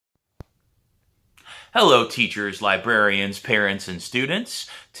Hello, teachers, librarians, parents, and students.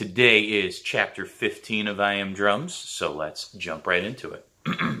 Today is Chapter 15 of I Am Drums, so let's jump right into it.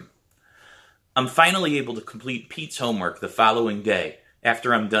 I'm finally able to complete Pete's homework the following day,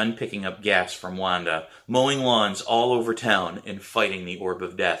 after I'm done picking up gas from Wanda, mowing lawns all over town, and fighting the Orb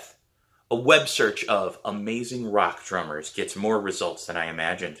of Death. A web search of amazing rock drummers gets more results than I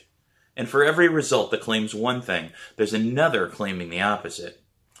imagined. And for every result that claims one thing, there's another claiming the opposite.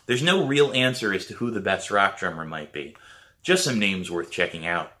 There's no real answer as to who the best rock drummer might be, just some names worth checking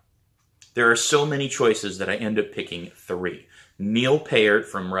out. There are so many choices that I end up picking three: Neil Peart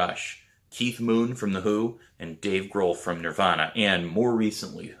from Rush, Keith Moon from The Who, and Dave Grohl from Nirvana, and more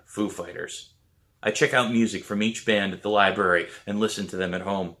recently, Foo Fighters. I check out music from each band at the library and listen to them at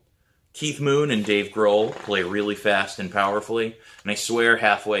home. Keith Moon and Dave Grohl play really fast and powerfully, and I swear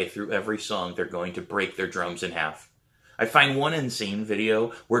halfway through every song they're going to break their drums in half. I find one insane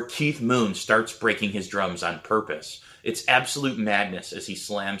video where Keith Moon starts breaking his drums on purpose. It's absolute madness as he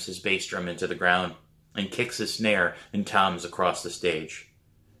slams his bass drum into the ground and kicks his snare and toms across the stage.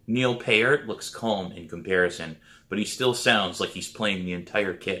 Neil Peart looks calm in comparison, but he still sounds like he's playing the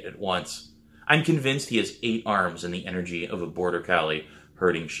entire kit at once. I'm convinced he has 8 arms and the energy of a border collie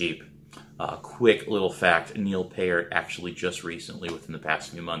herding sheep. Quick little fact, Neil Peart actually just recently, within the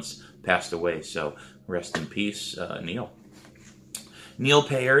past few months, passed away, so rest in peace, Neil. Neil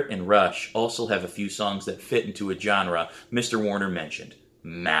Peart and Rush also have a few songs that fit into a genre Mr. Warner mentioned,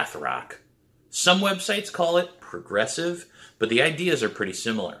 math rock. Some websites call it progressive, but the ideas are pretty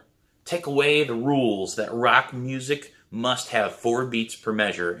similar. Take away the rules that rock music must have 4 beats per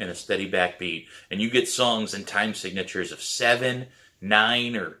measure and a steady backbeat, and you get songs and time signatures of 7,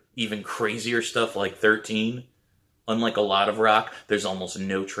 9, or even crazier stuff like 13. Unlike a lot of rock, there's almost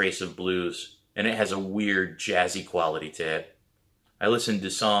no trace of blues, and it has a weird jazzy quality to it. I listened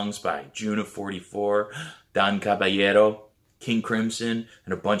to songs by June of 44, Don Caballero, King Crimson,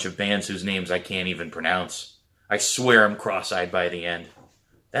 and a bunch of bands whose names I can't even pronounce. I swear I'm cross-eyed by the end.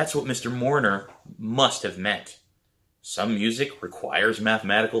 That's what Mr. Warner must have meant. Some music requires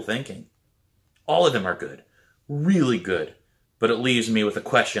mathematical thinking. All of them are good, really good. But it leaves me with a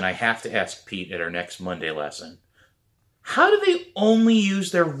question I have to ask Pete at our next Monday lesson. How do they only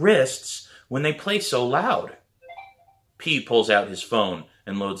use their wrists when they play so loud? Pete pulls out his phone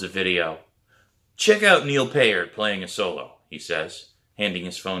and loads a video. Check out Neil Peart playing a solo, he says, handing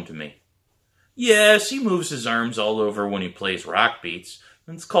his phone to me. Yes, he moves his arms all over when he plays rock beats,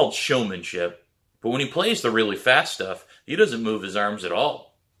 and it's called showmanship. But when he plays the really fast stuff, he doesn't move his arms at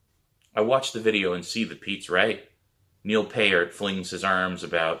all. I watch the video and see that Pete's right. Neil Peart flings his arms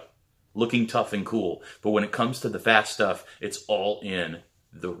about, looking tough and cool, but when it comes to the fast stuff, it's all in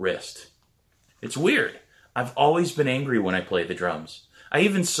the wrist. It's weird. I've always been angry when I play the drums. I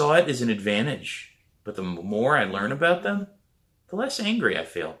even saw it as an advantage, but the more I learn about them, the less angry I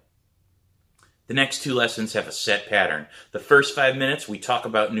feel. The next 2 lessons have a set pattern. The first 5 minutes, we talk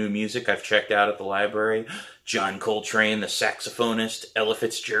about new music I've checked out at the library, John Coltrane, the saxophonist, Ella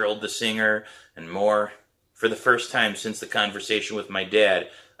Fitzgerald, the singer, and more. For the first time since the conversation with my dad,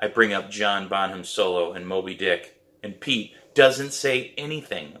 I bring up John Bonham's solo and Moby Dick, and Pete doesn't say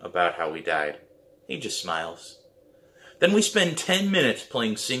anything about how he died. He just smiles. Then we spend 10 minutes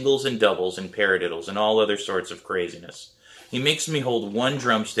playing singles and doubles and paradiddles and all other sorts of craziness. He makes me hold one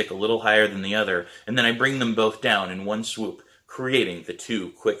drumstick a little higher than the other, and then I bring them both down in one swoop, creating the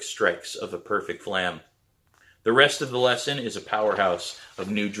 2 quick strikes of a perfect flam. The rest of the lesson is a powerhouse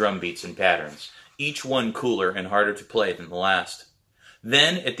of new drum beats and patterns, each one cooler and harder to play than the last.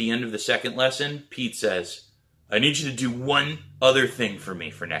 Then, at the end of the second lesson, Pete says, I need you to do one other thing for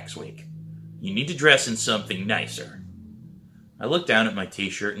me for next week. You need to dress in something nicer. I look down at my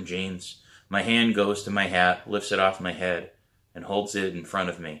t-shirt and jeans. My hand goes to my hat, lifts it off my head, and holds it in front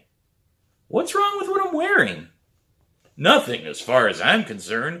of me. What's wrong with what I'm wearing? Nothing, as far as I'm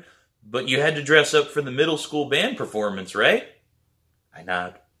concerned, but you had to dress up for the middle school band performance, right? I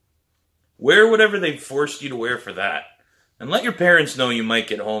nod. Wear whatever they forced you to wear for that, and let your parents know you might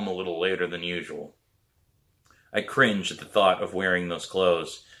get home a little later than usual. I cringe at the thought of wearing those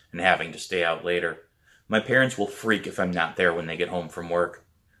clothes and having to stay out later. My parents will freak if I'm not there when they get home from work.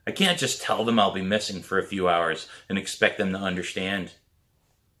 I can't just tell them I'll be missing for a few hours and expect them to understand.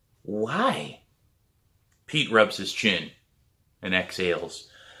 Why? Pete rubs his chin and exhales.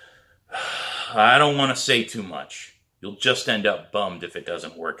 I don't want to say too much. You'll just end up bummed if it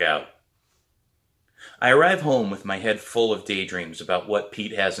doesn't work out. I arrive home with my head full of daydreams about what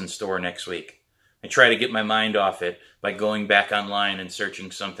Pete has in store next week. I try to get my mind off it by going back online and searching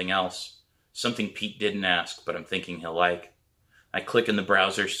something else. Something Pete didn't ask, but I'm thinking he'll like. I click in the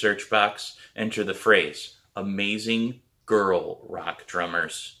browser search box, enter the phrase, amazing girl rock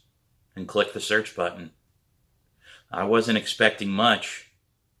drummers, and click the search button. I wasn't expecting much,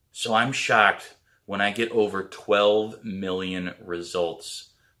 so I'm shocked when I get over 12 million results,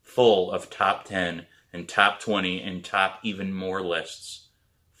 full of top 10 and top 20 and top even more lists,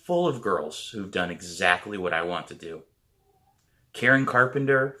 full of girls who've done exactly what I want to do. Karen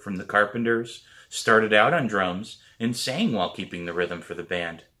Carpenter from the Carpenters started out on drums and sang while keeping the rhythm for the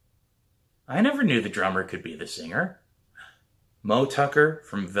band. I never knew the drummer could be the singer. Mo Tucker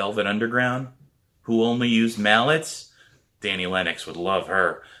from Velvet Underground, who only used mallets, Danny Lennox would love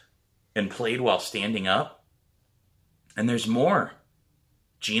her, and played while standing up. And there's more.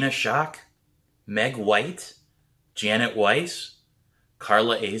 Gina Schock, Meg White, Janet Weiss,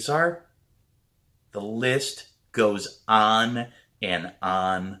 Carla Azar. The list goes on and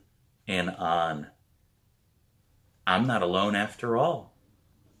on and on. I'm not alone after all.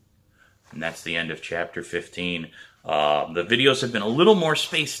 And that's the end of chapter 15. The videos have been a little more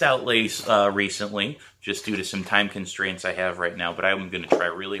spaced out recently, just due to some time constraints I have right now, but I'm going to try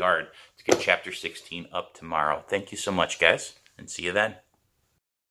really hard to get chapter 16 up tomorrow. Thank you so much, guys, and see you then.